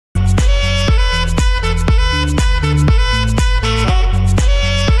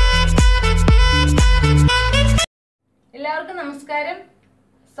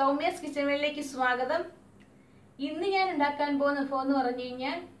സൗമ്യാസ് കിച്ചണിലേക്ക് സ്വാഗതം. ഇന്ന് ഞാൻ ഉണ്ടാക്കാൻ പോകുന്ന വിഭവം എന്ന് പറഞ്ഞു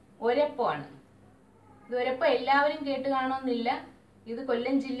കഴിഞ്ഞാൽ ഒരപ്പമാണ്. ഇത് ഒരപ്പം എല്ലാവരും കേട്ട് കാണുമെന്നില്ല. ഇത്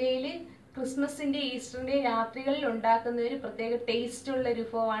കൊല്ലം ജില്ലയിൽ ക്രിസ്മസിന്റെ ഈസ്റ്ററിന്റെ രാത്രികളിൽ ഉണ്ടാക്കുന്ന ഒരു പ്രത്യേക ടേസ്റ്റ് ഉള്ള ഒരു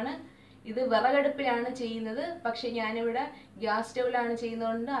വിഭവമാണ്. ഇത് വിറകടുപ്പിലാണ് ചെയ്യുന്നത്. പക്ഷെ ഞാനിവിടെ ഗ്യാസ് സ്റ്റൗവിലാണ്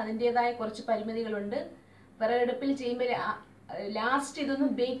ചെയ്യുന്നതുകൊണ്ട് അതിൻ്റെതായ കുറച്ച് പരിമിതികളുണ്ട്. വിറകടുപ്പിൽ ചെയ്യുമ്പോൾ ലാസ്റ്റ് ഇതൊന്ന്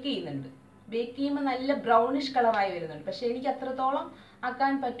ബേക്ക് ചെയ്യുന്നുണ്ട്. ബേക്ക് ചെയ്യുമ്പോൾ നല്ല ബ്രൗണിഷ് കളറായി വരുന്നുണ്ട്. പക്ഷെ എനിക്ക് അത്രത്തോളം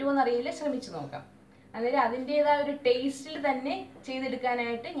ആക്കാൻ പറ്റുമോയെന്ന് അറിയില്ല. ശ്രമിച്ചു നോക്കാം. അന്നേരം അതിൻ്റെതായ ഒരു ടേസ്റ്റിൽ തന്നെ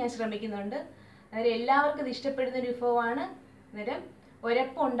ചെയ്തെടുക്കാനായിട്ട് ഞാൻ ശ്രമിക്കുന്നുണ്ട്. അന്നേരം എല്ലാവർക്കും ഇത് ഇഷ്ടപ്പെടുന്ന ഒരു വിഭവമാണ്. അന്നേരം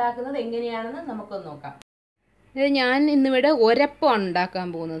ഒരപ്പം ഉണ്ടാക്കുന്നത് എങ്ങനെയാണെന്ന് നമുക്കൊന്ന് നോക്കാം. ഞാൻ ഇന്നിവിടെ ഒരപ്പമാണ് ഉണ്ടാക്കാൻ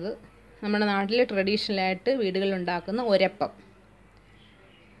പോകുന്നത്. നമ്മുടെ നാട്ടിൽ ട്രഡീഷണലായിട്ട് വീടുകളിൽ ഉണ്ടാക്കുന്ന ഒരപ്പം.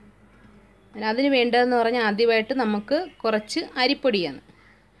 അതിന് വേണ്ടതെന്ന് പറഞ്ഞാൽ ആദ്യമായിട്ട് നമുക്ക് കുറച്ച് അരിപ്പൊടിയാണ്.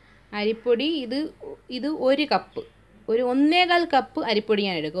 അരിപ്പൊടി ഇത് ഒരു കപ്പ്, ഒരു 1.25 കപ്പ് അരിപ്പൊടി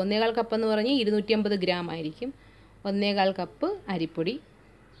ഞാൻ എടുക്കും. 1.25 കപ്പ് എന്ന് പറഞ്ഞാൽ 250 ഗ്രാം ആയിരിക്കും. 1.25 കപ്പ് അരിപ്പൊടി,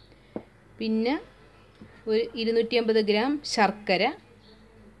 പിന്നെ ഒരു 250 ഗ്രാം ശർക്കര,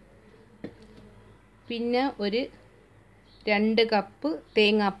 പിന്നെ ഒരു 2 കപ്പ്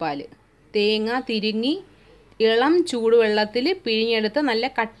തേങ്ങാപ്പാൽ. തേങ്ങ തിരുങ്ങി ഇളം ചൂടുവെള്ളത്തിൽ പിഴിഞ്ഞെടുത്ത് നല്ല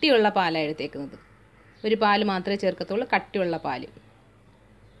കട്ടിയുള്ള പാലാണ് എടുത്തേക്കുന്നത്. ഒരു പാൽ മാത്രമേ ചേർക്കത്തുള്ളൂ, കട്ടിയുള്ള പാൽ.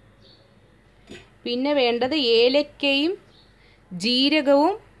 പിന്നെ വേണ്ടത് ഏലക്കയും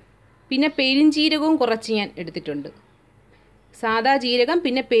ജീരകവും പിന്നെ പെരുംജീരകവും കുറച്ച് ഞാൻ എടുത്തിട്ടുണ്ട്. സാദാ ജീരകം,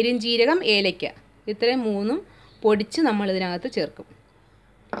 പിന്നെ പെരുംജീരകം, ഏലക്ക, ഇത്രയും മൂന്നും പൊടിച്ച് നമ്മൾ ഇതിനകത്ത് ചേർക്കും.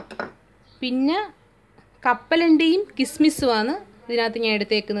 പിന്നെ കപ്പലണ്ടിയും കിസ്മിസുമാണ് ഇതിനകത്ത് ഞാൻ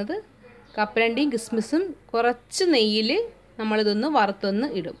എടുത്തേക്കുന്നത്. കപ്പലണ്ടിയും കിസ്മിസും കുറച്ച് നെയ്യിൽ നമ്മളിതൊന്ന് വറുത്തൊന്ന്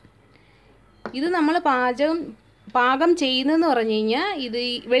ഇടും. ഇത് നമ്മൾ പാകം ചെയ്യുന്നതെന്ന് പറഞ്ഞു കഴിഞ്ഞാൽ ഇത്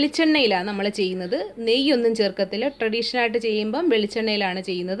വെളിച്ചെണ്ണയിലാണ് നമ്മൾ ചെയ്യുന്നത്. നെയ്യൊന്നും ചേർക്കത്തില്ല. ട്രഡീഷണലായിട്ട് ചെയ്യുമ്പം വെളിച്ചെണ്ണയിലാണ്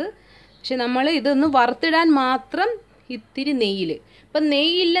ചെയ്യുന്നത്. പക്ഷെ നമ്മൾ ഇതൊന്ന് വറുത്തിടാൻ മാത്രം ഇത്തിരി നെയ്യിൽ. ഇപ്പം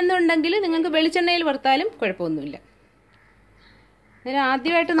നെയ്യില്ലെന്നുണ്ടെങ്കിൽ നിങ്ങൾക്ക് വെളിച്ചെണ്ണയിൽ വറുത്താലും കുഴപ്പമൊന്നുമില്ല. അന്നേരം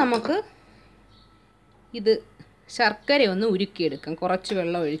ആദ്യമായിട്ട് നമുക്ക് ഇത് ശർക്കര ഒന്ന് ഉരുക്കിയെടുക്കാം. കുറച്ച്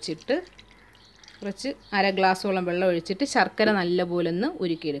വെള്ളം ഒഴിച്ചിട്ട്, കുറച്ച് 1/2 ഗ്ലാസോളം വെള്ളം ഒഴിച്ചിട്ട് ശർക്കര നല്ലപോലെ ഒന്ന്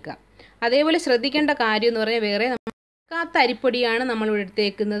ഉരുക്കിയെടുക്കാം. അതേപോലെ ശ്രദ്ധിക്കേണ്ട കാര്യം എന്ന് പറഞ്ഞാൽ വേറെ വറുക്കാത്ത അരിപ്പൊടിയാണ് നമ്മൾ ഇവിടെ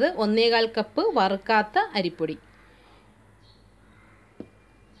എടുത്തേക്കുന്നത്. 1.25 കപ്പ് വറുക്കാത്ത അരിപ്പൊടി.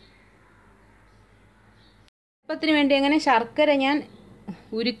 ഒരപ്പത്തിന് വേണ്ടി അങ്ങനെ ശർക്കര ഞാൻ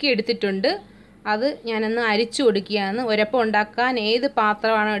ഉരുക്കി എടുത്തിട്ടുണ്ട്. അത് ഞാനൊന്ന് അരിച്ചു കൊടുക്കുകയാണ്. ഒരപ്പം ഉണ്ടാക്കാൻ ഏത്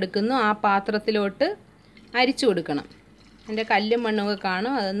പാത്രമാണോ എടുക്കുന്നത് ആ പാത്രത്തിലോട്ട് അരിച്ചു കൊടുക്കണം. അതിൻ്റെ കല്ലും മണ്ണുമൊക്കെ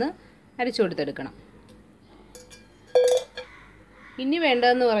കാണും, അതൊന്ന് അരിച്ചു കൊടുത്തെടുക്കണം. ഇനി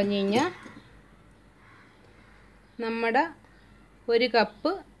വേണ്ടതെന്ന് പറഞ്ഞു കഴിഞ്ഞാൽ നമ്മുടെ 1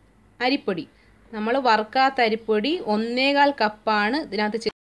 കപ്പ് അരിപ്പൊടി, നമ്മൾ വറുക്കാത്ത അരിപ്പൊടി 1.25 കപ്പാണ് ഇതിനകത്ത്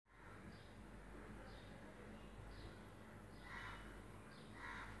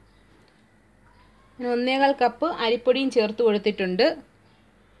 1.25 കപ്പ് അരിപ്പൊടിയും ചേർത്ത് കൊടുത്തിട്ടുണ്ട്.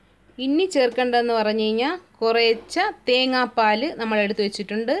 ഇനി ചേർക്കേണ്ടതെന്ന് പറഞ്ഞു കഴിഞ്ഞാൽ കുറച്ച് തേങ്ങാപ്പാൽ നമ്മൾ എടുത്ത്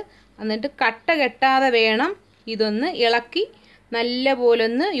വെച്ചിട്ടുണ്ട്. എന്നിട്ട് കട്ട കെട്ടാതെ വേണം ഇതൊന്ന് ഇളക്കി നല്ലപോലെ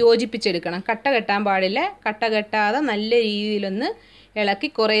ഒന്ന് യോജിപ്പിച്ചെടുക്കണം. കട്ട കെട്ടാൻ പാടില്ല. കട്ട കെട്ടാതെ നല്ല രീതിയിലൊന്ന് ഇളക്കി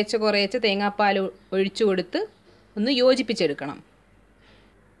കുറേശ്ശെ തേങ്ങാപ്പാൽ ഒഴിച്ചു കൊടുത്ത് ഒന്ന് യോജിപ്പിച്ചെടുക്കണം.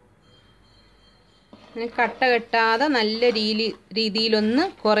 കട്ട കെട്ടാതെ നല്ല രീതിയിലൊന്ന്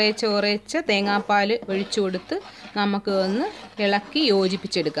കുറേശ്ശെ തേങ്ങാപ്പാൽ ഒഴിച്ചു കൊടുത്ത് നമുക്ക് ഒന്ന് ഇളക്കി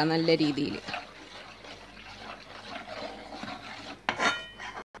യോജിപ്പിച്ചെടുക്കാം നല്ല രീതിയിൽ.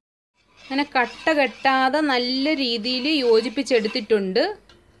 അങ്ങനെ കട്ട കെട്ടാതെ നല്ല രീതിയിൽ യോജിപ്പിച്ചെടുത്തിട്ടുണ്ട്.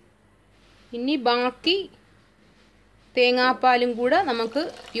 ഇനി ബാക്കി തേങ്ങാപ്പാലും കൂടെ നമുക്ക്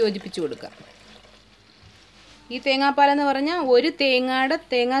യോജിപ്പിച്ച് കൊടുക്കാം. ഈ തേങ്ങാപ്പാലെന്ന് പറഞ്ഞാൽ ഒരു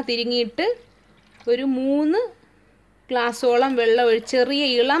തേങ്ങ തിരിങ്ങിയിട്ട് ഒരു 3 ഗ്ലാസോളം വെള്ളം ഒഴിച്ച്, ചെറിയ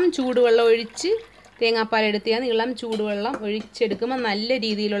ഇളം ചൂടുവെള്ളം ഒഴിച്ച് തേങ്ങാപ്പാൽ എടുത്തിയാണ്. ഇളം ചൂടുവെള്ളം ഒഴിച്ചെടുക്കുമ്പോൾ നല്ല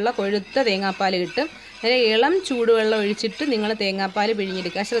രീതിയിലുള്ള കൊഴുത്ത തേങ്ങാപ്പാൽ കിട്ടും. അതായത് ഇളം ചൂടുവെള്ളം ഒഴിച്ചിട്ട് നിങ്ങൾ തേങ്ങാപ്പാൽ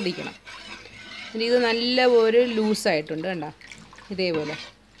പിഴിഞ്ഞെടുക്കാൻ ശ്രദ്ധിക്കണം. ഇത് നല്ലപോലെ ലൂസായിട്ടുണ്ട് കണ്ടോ,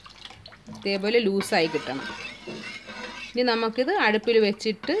 ഇതേപോലെ ലൂസായി കിട്ടണം. ഇനി നമുക്കിത് അടുപ്പിൽ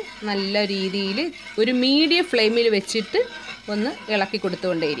വെച്ചിട്ട് നല്ല രീതിയിൽ ഒരു മീഡിയം ഫ്ലെയിമിൽ വെച്ചിട്ട് ഒന്ന് ഇളക്കി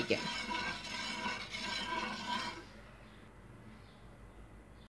കൊടുത്തുകൊണ്ടേയിരിക്കാം.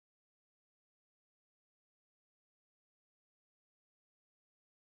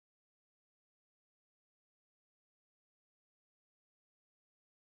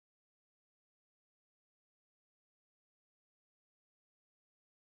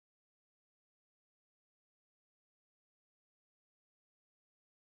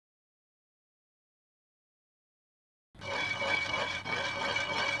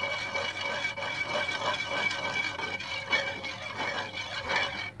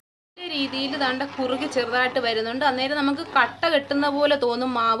 രീതിയിൽ ദാണ്ട കുറുകി ചെറുതായിട്ട് വരുന്നുണ്ട്. അന്നേരം നമുക്ക് കട്ട കെട്ടുന്ന പോലെ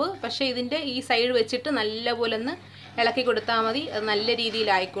തോന്നും മാവ്. പക്ഷേ ഇതിൻ്റെ ഈ സൈഡ് വെച്ചിട്ട് നല്ലപോലെ ഒന്ന് ഇളക്കി കൊടുത്താൽ മതി. അത് നല്ല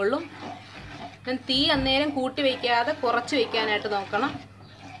രീതിയിലായിക്കൊള്ളും. തീ അന്നേരം കൂട്ടി വയ്ക്കാതെ കുറച്ച് വയ്ക്കാനായിട്ട് നോക്കണം.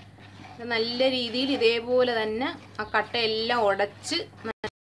 നല്ല രീതിയിൽ ഇതേപോലെ തന്നെ ആ കട്ടയെല്ലാം ഉടച്ച്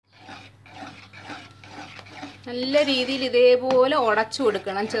നല്ല രീതിയിൽ ഇതേപോലെ ഉടച്ചു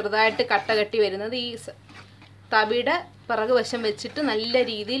കൊടുക്കണം. ചെറുതായിട്ട് കട്ട കെട്ടി വരുന്നത് ഈ തവിയുടെ പിറകു വശം വെച്ചിട്ട് നല്ല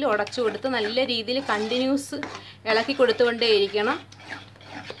രീതിയിൽ ഉടച്ചു കൊടുത്ത് നല്ല രീതിയിൽ കണ്ടിന്യൂസ് ഇളക്കി കൊടുത്തുകൊണ്ടേയിരിക്കണം.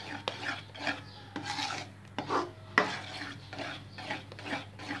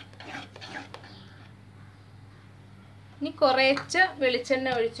 ഇനി കുറച്ച് വെളിച്ചെണ്ണ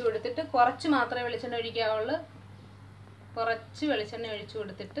ഒഴിച്ചു കൊടുത്തിട്ട്, കുറച്ച് മാത്രമേ വെളിച്ചെണ്ണ ഒഴിക്കാവുള്ളൂ. കുറച്ച് വെളിച്ചെണ്ണ ഒഴിച്ചു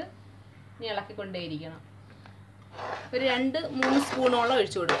കൊടുത്തിട്ട് ഇനി ഇളക്കിക്കൊണ്ടേയിരിക്കണം. ഒരു 2-3 സ്പൂണോളം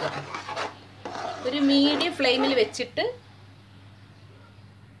ഒഴിച്ചു കൊടുക്കുക. ഒരു മീഡിയം ഫ്ലെയിമിൽ വെച്ചിട്ട്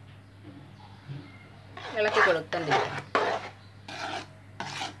ഇളക്കി കൊടുക്കേണ്ടിരിക്കും.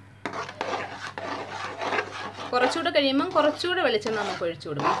 കുറച്ചുകൂടെ കഴിയുമ്പം കുറച്ചുകൂടെ വെളിച്ചെണ്ണ നമുക്ക് ഒഴിച്ചു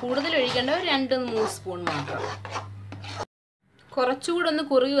കൊടുക്കാം. കൂടുതൽ ഒഴിക്കേണ്ട ഒരു 2-3 സ്പൂൺ മാത്രം. കുറച്ചുകൂടെ ഒന്ന്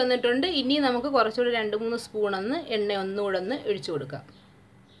കുറുകി വന്നിട്ടുണ്ട്. ഇനി നമുക്ക് കുറച്ചുകൂടെ 2-3 സ്പൂൺ എണ്ണ ഒന്നുകൂടെ ഒന്ന് ഒഴിച്ചു കൊടുക്കാം.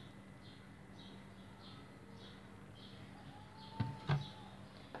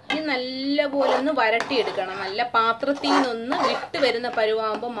 ഇനി നല്ലപോലെ ഒന്ന് വരട്ടിയെടുക്കണം. നല്ല പാത്രത്തിൽ നിന്നൊന്ന് വിട്ട് വരുന്ന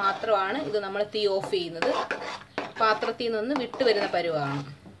പരുവാകുമ്പോൾ മാത്രമാണ് ഇത് നമ്മൾ തീ ഓഫ് ചെയ്യുന്നത്. പാത്രത്തിൽ നിന്നൊന്ന് വിട്ട് വരുന്ന പരുവാണ്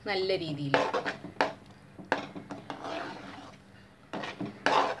നല്ല രീതിയിൽ.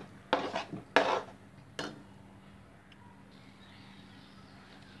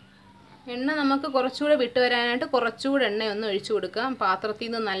 എണ്ണ നമുക്ക് കുറച്ചുകൂടെ വിട്ട് വരാനായിട്ട് കുറച്ചുകൂടെ എണ്ണ ഒന്ന് ഒഴിച്ചു കൊടുക്കാം. പാത്രത്തിൽ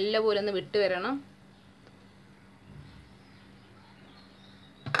നിന്ന് നല്ലപോലെ ഒന്ന് വിട്ട് വരണം.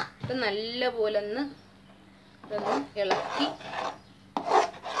 നല്ലപോലെ ഒന്ന് ഇളക്കി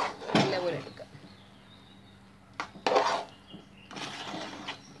നല്ലപോലെ എടുക്കാം.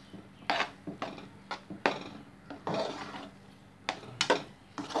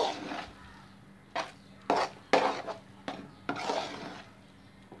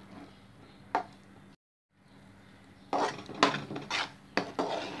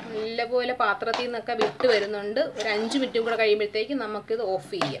 നല്ലപോലെ പാത്രത്തിൽ നിന്നൊക്കെ വിട്ട് വരുന്നുണ്ട്. ഒരു 5 മിനിറ്റും കൂടെ കഴിയുമ്പോഴത്തേക്ക് നമുക്കിത്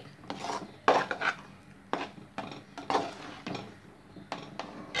ഓഫ് ചെയ്യാം.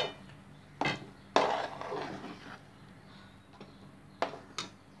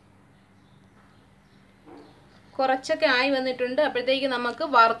 കുറച്ചൊക്കെ ആയി വന്നിട്ടുണ്ട്. അപ്പോഴത്തേക്ക് നമുക്ക്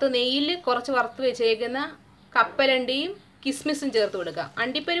നെയ്യിൽ കുറച്ച് വറുത്ത് വെച്ചേക്കുന്ന കപ്പലണ്ടിയും കിസ്മിസും ചേർത്ത് കൊടുക്കാം.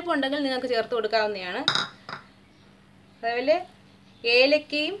 അണ്ടിപ്പരിപ്പ് ഉണ്ടെങ്കിൽ നിങ്ങൾക്ക് ചേർത്ത് കൊടുക്കാവുന്നതാണ്. അതുപോലെ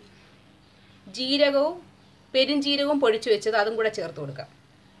ഏലക്കയും ജീരകവും പെരുംജീരകവും പൊടിച്ചു വെച്ചത് അതും കൂടെ ചേർത്ത് കൊടുക്കാം.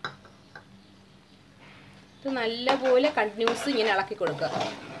 ഇത് നല്ലപോലെ കണ്ടിന്യൂസ് ഇങ്ങനെ ഇളക്കി കൊടുക്കുക.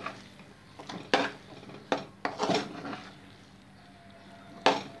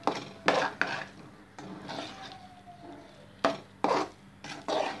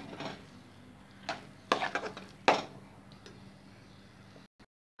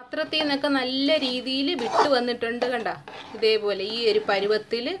 പാത്രത്തിൽ നിന്നൊക്കെ നല്ല രീതിയിൽ വിട്ട് വന്നിട്ടുണ്ട്. കണ്ട, ഇതേപോലെ ഈ ഒരു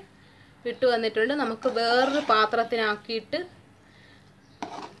പരുവത്തിൽ വിട്ട് വന്നിട്ടുണ്ട്. നമുക്ക് വേറൊരു പാത്രത്തിനാക്കിയിട്ട്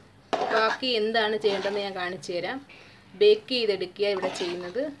ബാക്കി എന്താണ് ചെയ്യേണ്ടതെന്ന് ഞാൻ കാണിച്ചു തരാം. ബേക്ക് ചെയ്തെടുക്കുക ഇവിടെ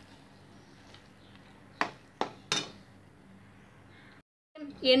ചെയ്യുന്നത്.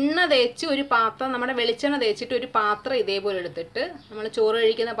 എണ്ണ തേച്ച് ഒരു പാത്രം, നമ്മുടെ വെളിച്ചെണ്ണ തേച്ചിട്ട് ഒരു പാത്രം ഇതേപോലെ എടുത്തിട്ട്, നമ്മൾ ചോറ്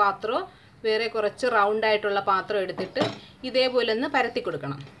കഴിക്കുന്ന പാത്രമോ വേറെ കുറച്ച് റൗണ്ടായിട്ടുള്ള പാത്രം എടുത്തിട്ട് ഇതേപോലെ ഒന്ന് പരത്തി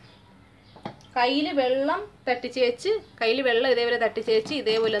കൊടുക്കണം. കയ്യിൽ വെള്ളം തട്ടിച്ചേച്ച്, ഇതേപോലെ തട്ടിച്ചേച്ച്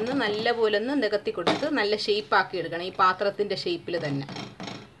ഇതേപോലെ ഒന്ന് നല്ലപോലെ ഒന്ന് നികത്തി കൊടുത്ത് നല്ല ഷേപ്പാക്കി എടുക്കണം. ഈ പാത്രത്തിൻ്റെ ഷേപ്പിൽ തന്നെ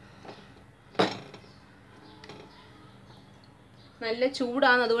നല്ല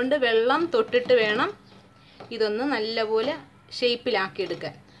ചൂടാണ്. അതുകൊണ്ട് വെള്ളം തൊട്ടിട്ട് വേണം ഇതൊന്ന് നല്ലപോലെ ഷേപ്പിലാക്കി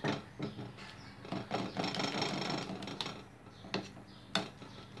എടുക്കാൻ.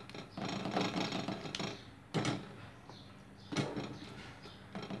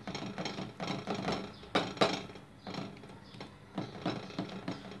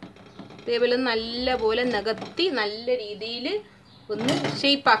 ഇതേപോലെ നല്ലപോലെ നികത്തി നല്ല രീതിയിൽ ഒന്ന്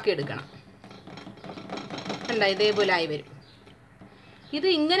ഷേപ്പാക്കി എടുക്കണം. കണ്ട, ഇതേപോലെ ആയി വരും. ഇത്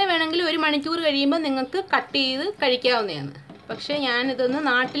ഇങ്ങനെ വേണമെങ്കിൽ 1 മണിക്കൂർ കഴിയുമ്പോൾ നിങ്ങൾക്ക് കട്ട് ചെയ്ത് കഴിക്കാവുന്നതാണ്. പക്ഷേ ഞാനിതൊന്ന്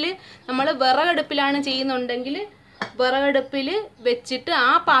നാട്ടിൽ നമ്മൾ വിറകടുപ്പിലാണ് ചെയ്യുന്നുണ്ടെങ്കിൽ വിറകടുപ്പിൽ വെച്ചിട്ട് ആ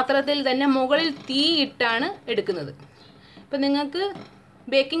പാത്രത്തിൽ തന്നെ മുകളിൽ തീ ഇട്ടാണ് എടുക്കുന്നത്. ഇപ്പം നിങ്ങൾക്ക്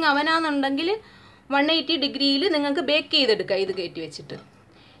ബേക്കിംഗ് അവനാണെന്നുണ്ടെങ്കിൽ 180 ഡിഗ്രിയിൽ നിങ്ങൾക്ക് ബേക്ക് ചെയ്തെടുക്കാം ഇത് കയറ്റി വെച്ചിട്ട്.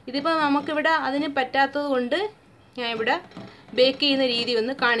 ഇതിപ്പോൾ നമുക്കിവിടെ അതിന് പറ്റാത്തത് കൊണ്ട് ഞാൻ ഇവിടെ ബേക്ക് ചെയ്യുന്ന രീതി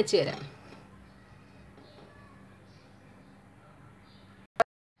ഒന്ന് കാണിച്ചു തരാം.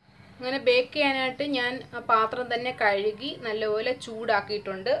 അങ്ങനെ ബേക്ക് ചെയ്യാനായിട്ട് ഞാൻ ആ പാത്രം തന്നെ കഴുകി നല്ലപോലെ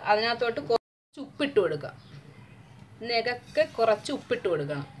ചൂടാക്കിയിട്ടുണ്ട്. അതിനകത്തോട്ട് കുറച്ച് ഉപ്പിട്ട് കൊടുക്കുക. നെകക്കെ കുറച്ച് ഉപ്പിട്ട്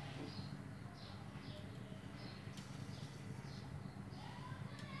കൊടുക്കണം.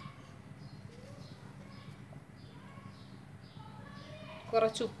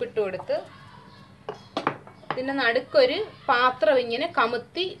 കുറച്ച് ഉപ്പിട്ട് കൊടുത്ത് ഇതിൻ്റെ നടുക്കൊരു പാത്രം ഇങ്ങനെ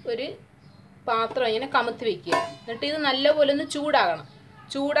കമത്തി വെക്കുക. എന്നിട്ട് ഇത് നല്ലപോലെ ഒന്ന് ചൂടാകണം.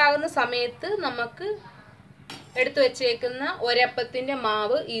 ചൂടാകുന്ന സമയത്ത് നമുക്ക് എടുത്തു വെച്ചേക്കുന്ന ഒരപ്പത്തിൻ്റെ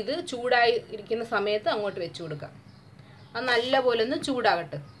മാവ് ഇത് ചൂടായി ഇരിക്കുന്ന സമയത്ത് അങ്ങോട്ട് വെച്ച് കൊടുക്കാം. അത് നല്ലപോലെ ഒന്ന്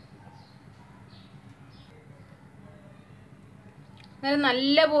ചൂടാകട്ടെ. അങ്ങനെ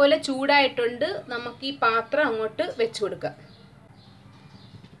നല്ലപോലെ ചൂടായിട്ടുണ്ട്. നമുക്ക് ഈ പാത്രം അങ്ങോട്ട് വെച്ച് കൊടുക്കാം.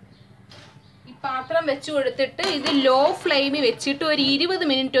 ഈ പാത്രം വെച്ച് കൊടുത്തിട്ട് ഇത് ലോ ഫ്ലെയിമിൽ വെച്ചിട്ട് ഒരു 20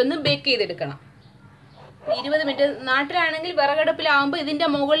 മിനിറ്റ് ഒന്ന് ബേക്ക് ചെയ്തെടുക്കണം. 20 മിനിറ്റ്. നാട്ടിലാണെങ്കിൽ വിറകടുപ്പിലാവുമ്പോൾ ഇതിൻ്റെ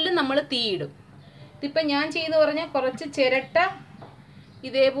മുകളിൽ നമ്മൾ തീയിടും. ഇതിപ്പോൾ ഞാൻ ചെയ്യുന്ന പറഞ്ഞാൽ കുറച്ച് ചിരട്ട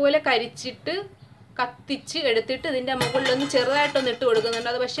ഇതേപോലെ കരിച്ചിട്ട് കത്തിച്ച് എടുത്തിട്ട് ഇതിൻ്റെ മുകളിലൊന്ന് ചെറുതായിട്ടൊന്ന് ഇട്ട് കൊടുക്കുന്നുണ്ട്.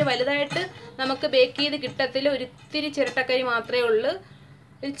 അത് പക്ഷേ വലുതായിട്ട് നമുക്ക് ബേക്ക് ചെയ്ത് കിട്ടത്തില്ല. ഒരിത്തിരി ചിരട്ടക്കരി മാത്രമേ ഉള്ളൂ.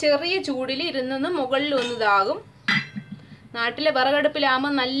 ഒരു ചെറിയ ചൂടിൽ ഇരുന്നൊന്ന് മുകളിൽ ഒന്ന് ഇതാകും. നാട്ടിലെ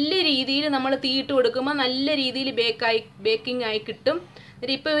വിറകടുപ്പിലാകുമ്പോൾ നല്ല രീതിയിൽ നമ്മൾ തീയിട്ട് കൊടുക്കുമ്പോൾ നല്ല രീതിയിൽ ബേക്കിംഗ് ആയി കിട്ടും.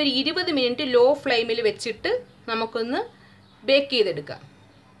 എന്നിട്ട് ഇപ്പോൾ ഒരു 20 മിനിറ്റ് ലോ ഫ്ലെയിമിൽ വെച്ചിട്ട് നമുക്കൊന്ന് ബേക്ക് ചെയ്തെടുക്കാം.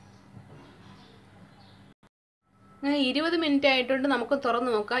 അങ്ങനെ 20 മിനിറ്റ് ആയിട്ടുണ്ട്. നമുക്ക്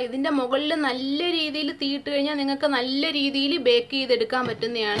തുറന്ന് നോക്കാം. ഇതിൻ്റെ മുകളിൽ നല്ല രീതിയിൽ തീയിട്ട് കഴിഞ്ഞാൽ നിങ്ങൾക്ക് നല്ല രീതിയിൽ ബേക്ക് ചെയ്തെടുക്കാൻ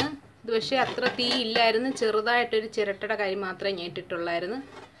പറ്റുന്നതാണ്. ഇത് പക്ഷേ അത്ര തീ ഇല്ലായിരുന്നു. ചെറുതായിട്ടൊരു ചിരട്ടയുടെ കരി മാത്രമേ ഞാൻ ഇട്ടിട്ടുള്ളായിരുന്നു.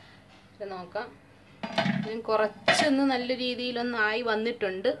 നോക്കാം. ഞാൻ കുറച്ചൊന്ന് നല്ല രീതിയിലൊന്നായി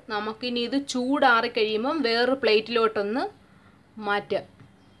വന്നിട്ടുണ്ട്. നമുക്കിനി ഇത് ചൂടാറി കഴിയുമ്പം വേറൊരു പ്ലേറ്റിലോട്ടൊന്ന് മാറ്റാം.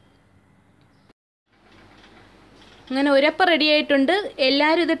 അങ്ങനെ ഒരപ്പം റെഡി ആയിട്ടുണ്ട്.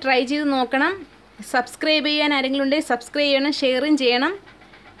 എല്ലാവരും ഇത് ട്രൈ ചെയ്ത് നോക്കണം. സബ്സ്ക്രൈബ് ചെയ്യാൻ ആരെങ്കിലും ഉണ്ടെങ്കിൽ സബ്സ്ക്രൈബ് ചെയ്യണം, ഷെയറും ചെയ്യണം.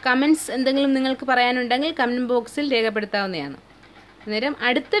 കമൻറ്റ്സ് എന്തെങ്കിലും നിങ്ങൾക്ക് പറയാനുണ്ടെങ്കിൽ കമൻറ്റ് ബോക്സിൽ രേഖപ്പെടുത്താവുന്നതാണ്. അന്നേരം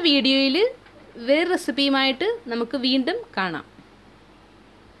അടുത്ത വീഡിയോയിൽ വേറെ റെസിപ്പിയുമായിട്ട് നമുക്ക് വീണ്ടും കാണാം.